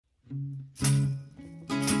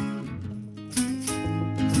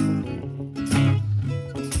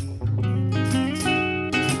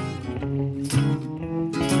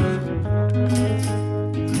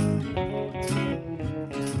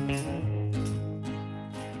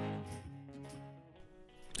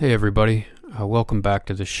Hey everybody, welcome back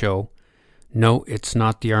to the show. No, it's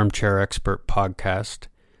not the Armchair Expert podcast,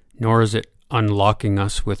 nor is it Unlocking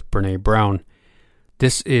Us with Brene Brown.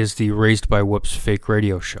 This is the Raised by Whoops fake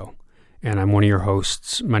radio show, and I'm one of your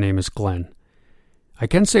hosts. My name is Glenn. I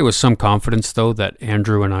can say with some confidence, though, that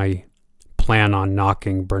Andrew and I plan on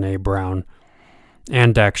knocking Brene Brown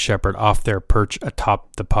and Dax Shepard off their perch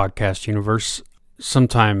atop the podcast universe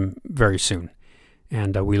sometime very soon,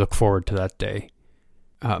 and we look forward to that day.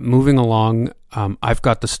 Moving along, I've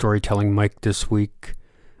got the storytelling mic this week.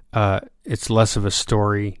 It's less of a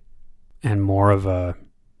story and more of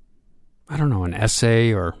an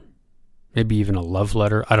essay or maybe even a love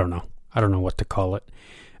letter. I don't know what to call it.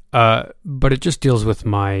 But it just deals with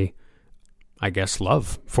my,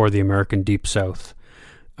 love for the American Deep South.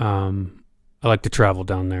 I like to travel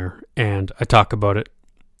down there, and I talk about it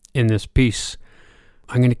in this piece.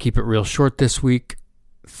 I'm going to keep it real short this week.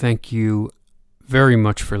 Thank you very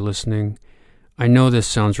much for listening. I know this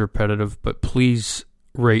sounds repetitive, but please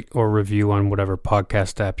rate or review on whatever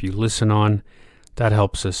podcast app you listen on. That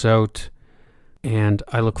helps us out. And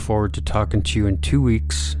I look forward to talking to you in 2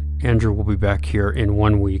 weeks. Andrew will be back here in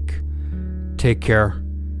 1 week. Take care.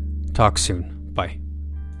 Talk soon. Bye.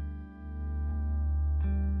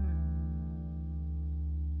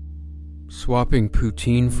 Swapping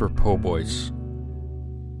poutine for po' boys.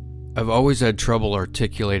 I've always had trouble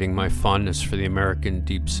articulating my fondness for the American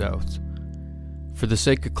Deep South. For the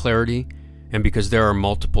sake of clarity, and because there are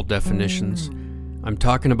multiple definitions, I'm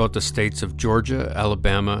talking about the states of Georgia,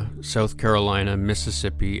 Alabama, South Carolina,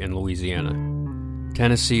 Mississippi, and Louisiana.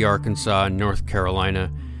 Tennessee, Arkansas, and North Carolina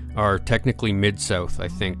are technically Mid-South, I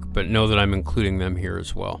think, but know that I'm including them here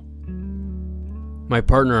as well. My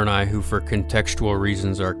partner and I, who for contextual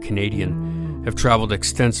reasons are Canadian, have traveled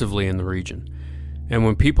extensively in the region. And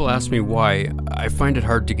when people ask me why, I find it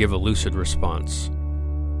hard to give a lucid response.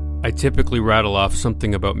 I typically rattle off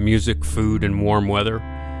something about music, food, and warm weather,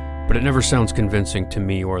 but it never sounds convincing to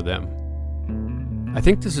me or them. I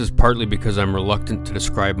think this is partly because I'm reluctant to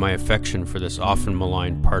describe my affection for this often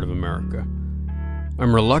maligned part of America.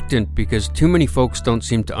 I'm reluctant because too many folks don't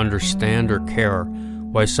seem to understand or care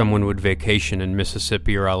why someone would vacation in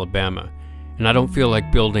Mississippi or Alabama, and I don't feel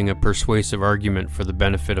like building a persuasive argument for the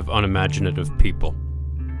benefit of unimaginative people.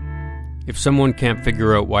 If someone can't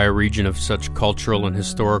figure out why a region of such cultural and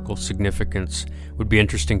historical significance would be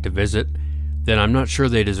interesting to visit, then I'm not sure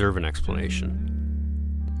they deserve an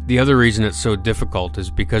explanation. The other reason it's so difficult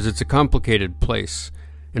is because it's a complicated place,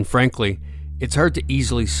 and frankly, it's hard to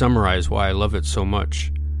easily summarize why I love it so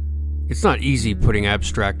much. It's not easy putting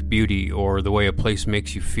abstract beauty or the way a place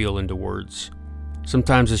makes you feel into words.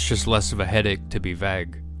 Sometimes it's just less of a headache to be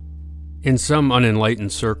vague. In some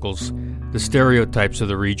unenlightened circles, the stereotypes of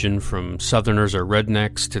the region, from Southerners are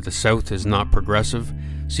rednecks to the South is not progressive,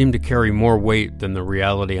 seem to carry more weight than the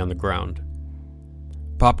reality on the ground.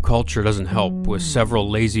 Pop culture doesn't help, with several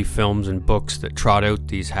lazy films and books that trot out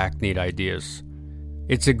these hackneyed ideas.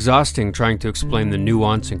 It's exhausting trying to explain the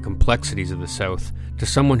nuance and complexities of the South to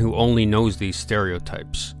someone who only knows these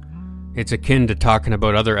stereotypes. It's akin to talking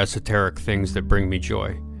about other esoteric things that bring me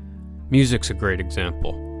joy. Music's a great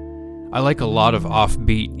example. I like a lot of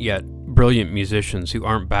offbeat yet brilliant musicians who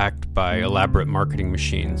aren't backed by elaborate marketing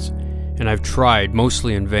machines, and I've tried,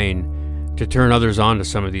 mostly in vain, to turn others on to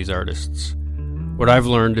some of these artists. What I've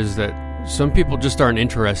learned is that some people just aren't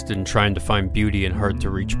interested in trying to find beauty in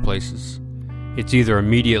hard-to-reach places. It's either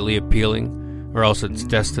immediately appealing, or else it's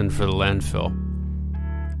destined for the landfill.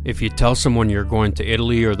 If you tell someone you're going to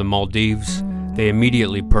Italy or the Maldives, they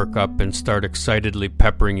immediately perk up and start excitedly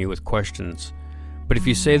peppering you with questions. But if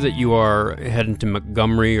you say that you are heading to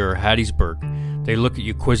Montgomery or Hattiesburg, they look at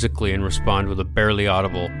you quizzically and respond with a barely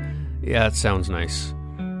audible, "Yeah, that sounds nice."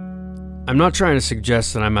 I'm not trying to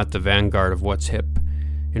suggest that I'm at the vanguard of what's hip.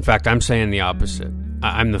 In fact, I'm saying the opposite.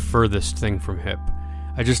 I'm the furthest thing from hip.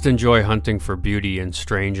 I just enjoy hunting for beauty in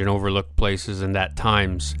strange and overlooked places, and at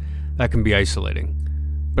times, that can be isolating.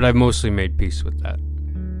 But I've mostly made peace with that.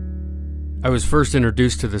 I was first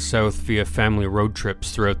introduced to the South via family road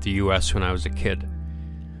trips throughout the U.S. when I was a kid.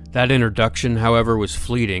 That introduction, however, was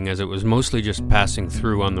fleeting, as it was mostly just passing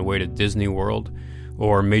through on the way to Disney World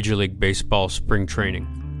or Major League Baseball spring training.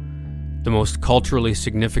 The most culturally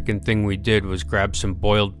significant thing we did was grab some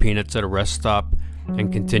boiled peanuts at a rest stop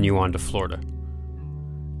and continue on to Florida.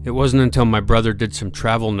 It wasn't until my brother did some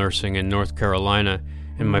travel nursing in North Carolina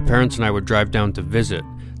and my parents and I would drive down to visit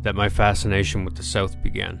that my fascination with the South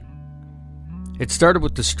began. It started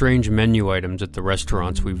with the strange menu items at the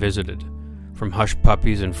restaurants we visited, from hush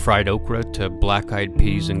puppies and fried okra to black-eyed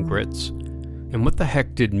peas and grits. And what the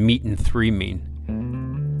heck did meat and three mean?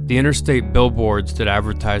 The interstate billboards that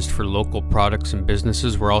advertised for local products and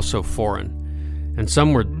businesses were also foreign, and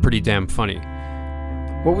some were pretty damn funny.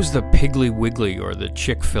 What was the Piggly Wiggly or the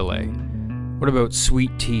Chick-fil-A? What about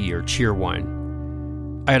sweet tea or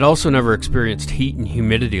cheerwine? I had also never experienced heat and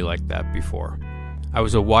humidity like that before. I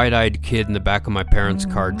was a wide-eyed kid in the back of my parents'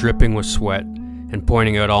 car, dripping with sweat and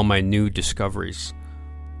pointing out all my new discoveries.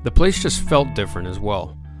 The place just felt different as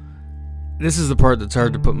well. This is the part that's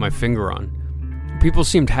hard to put my finger on. People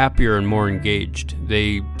seemed happier and more engaged.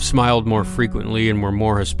 They smiled more frequently and were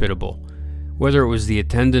more hospitable. Whether it was the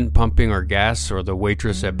attendant pumping our gas or the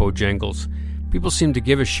waitress at Bojangles, people seemed to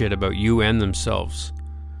give a shit about you and themselves.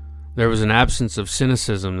 There was an absence of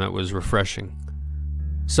cynicism that was refreshing.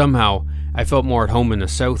 Somehow, I felt more at home in the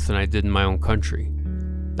South than I did in my own country.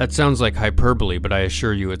 That sounds like hyperbole, but I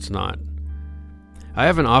assure you it's not. I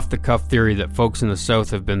have an off-the-cuff theory that folks in the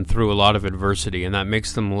South have been through a lot of adversity, and that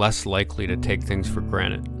makes them less likely to take things for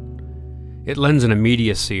granted. It lends an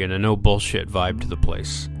immediacy and a no-bullshit vibe to the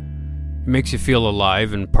place. It makes you feel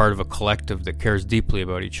alive and part of a collective that cares deeply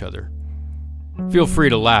about each other. Feel free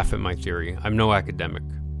to laugh at my theory. I'm no academic.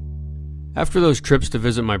 After those trips to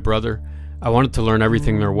visit my brother, I wanted to learn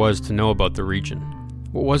everything there was to know about the region.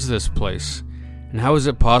 What was this place? And how is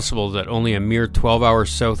it possible that only a mere 12 hours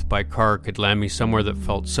south by car could land me somewhere that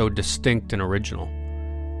felt so distinct and original?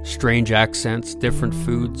 Strange accents, different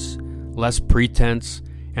foods, less pretense,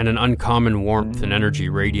 and an uncommon warmth and energy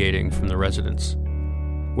radiating from the residents.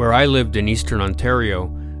 Where I lived in eastern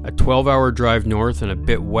Ontario, a 12-hour drive north and a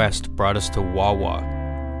bit west brought us to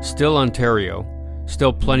Wawa. Still Ontario,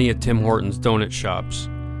 still plenty of Tim Hortons donut shops,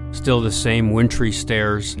 still the same wintry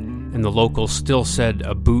stairs, and the locals still said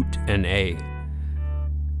a boot and a.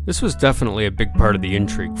 This was definitely a big part of the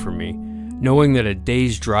intrigue for me, knowing that a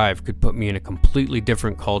day's drive could put me in a completely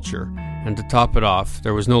different culture, and to top it off,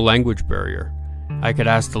 there was no language barrier. I could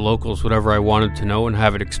ask the locals whatever I wanted to know and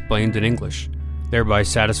have it explained in English, thereby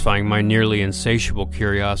satisfying my nearly insatiable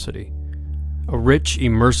curiosity. A rich,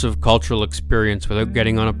 immersive cultural experience without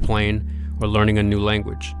getting on a plane or learning a new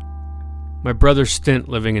language. My brother's stint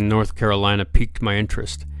living in North Carolina piqued my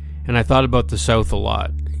interest, and I thought about the South a lot,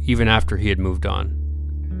 even after he had moved on.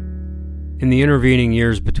 In the intervening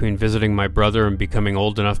years between visiting my brother and becoming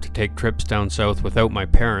old enough to take trips down south without my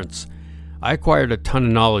parents, I acquired a ton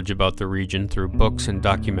of knowledge about the region through books and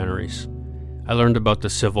documentaries. I learned about the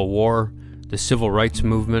Civil War, the Civil Rights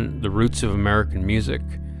Movement, the roots of American music,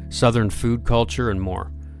 Southern food culture, and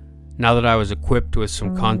more. Now that I was equipped with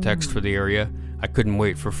some context for the area, I couldn't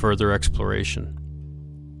wait for further exploration.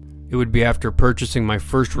 It would be after purchasing my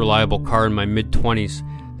first reliable car in my mid-20s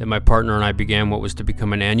that my partner and I began what was to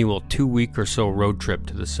become an annual 2-week or so road trip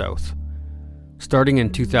to the South. Starting in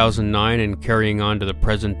 2009 and carrying on to the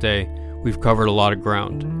present day, we've covered a lot of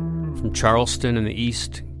ground. From Charleston in the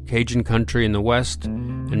east, Cajun country in the west,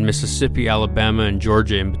 and Mississippi, Alabama, and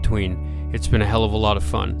Georgia in between. It's been a hell of a lot of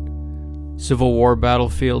fun. Civil War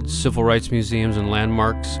battlefields, civil rights museums and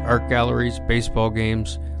landmarks, art galleries, baseball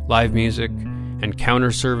games, live music, and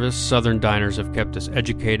counter-service Southern diners have kept us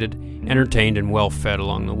educated, entertained, and well-fed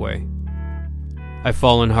along the way. I've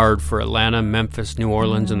fallen hard for Atlanta, Memphis, New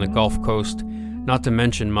Orleans, and the Gulf Coast, not to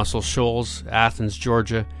mention Muscle Shoals, Athens,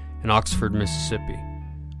 Georgia, and Oxford, Mississippi.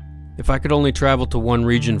 If I could only travel to one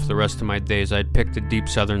region for the rest of my days, I'd pick the deep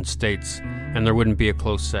southern states, and there wouldn't be a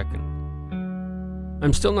close second.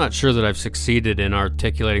 I'm still not sure that I've succeeded in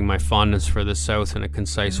articulating my fondness for the South in a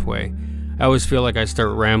concise way. I always feel like I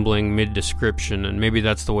start rambling mid-description, and maybe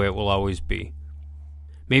that's the way it will always be.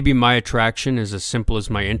 Maybe my attraction is as simple as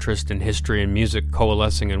my interest in history and music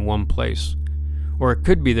coalescing in one place. Or it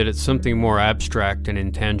could be that it's something more abstract and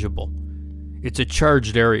intangible. It's a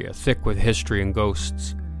charged area, thick with history and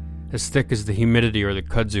ghosts, as thick as the humidity or the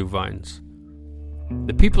kudzu vines.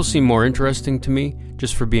 The people seem more interesting to me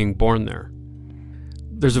just for being born there.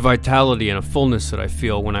 There's a vitality and a fullness that I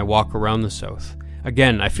feel when I walk around the South.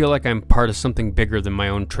 Again, I feel like I'm part of something bigger than my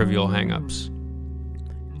own trivial hang-ups.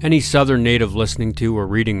 Any Southern native listening to or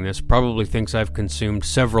reading this probably thinks I've consumed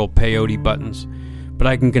several peyote buttons, but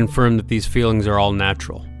I can confirm that these feelings are all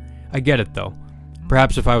natural. I get it though.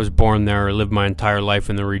 Perhaps if I was born there or lived my entire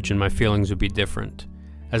life in the region, my feelings would be different.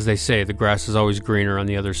 As they say, the grass is always greener on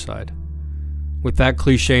the other side. With that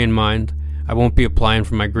cliche in mind, I won't be applying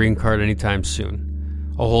for my green card anytime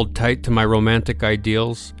soon. I'll hold tight to my romantic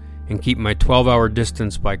ideals and keep my 12-hour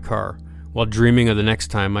distance by car, while dreaming of the next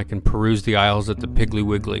time I can peruse the aisles at the Piggly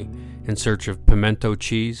Wiggly in search of pimento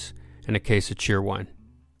cheese and a case of cheerwine.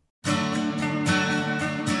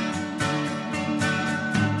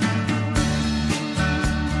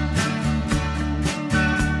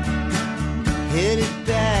 Headed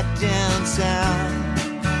back down south,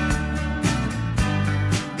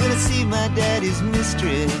 his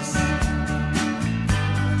mistress,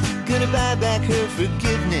 gonna buy back her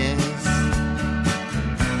forgiveness,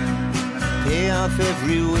 pay off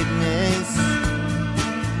every witness.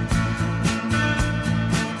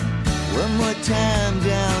 One more time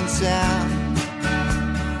down south,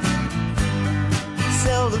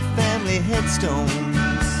 sell the family headstones,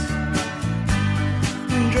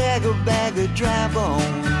 drag a bag of dry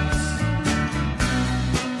bones,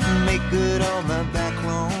 make good all my back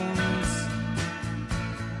loans.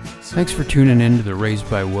 Thanks for tuning in to the Raised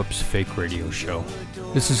by Whoops fake radio show.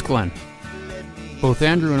 This is Glenn. Both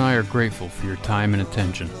Andrew and I are grateful for your time and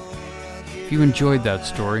attention. If you enjoyed that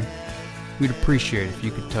story, we'd appreciate it if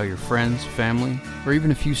you could tell your friends, family, or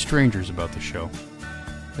even a few strangers about the show.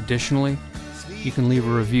 Additionally, you can leave a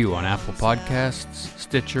review on Apple Podcasts,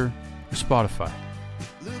 Stitcher, or Spotify.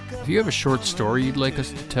 If you have a short story you'd like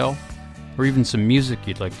us to tell, or even some music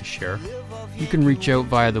you'd like to share, you can reach out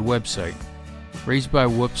via the website,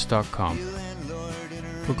 raisedbywhoops.com.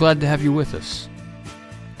 We're glad to have you with us.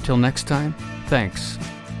 Till next time, thanks.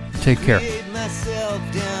 Take care.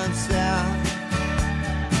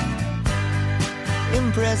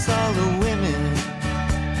 Impress all the women,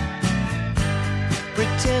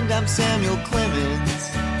 pretend I'm Samuel Clemens,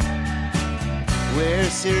 wear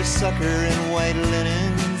seersucker and white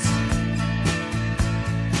linens.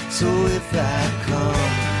 So if I come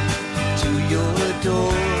to your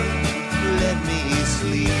door, let me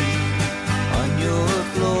sleep on your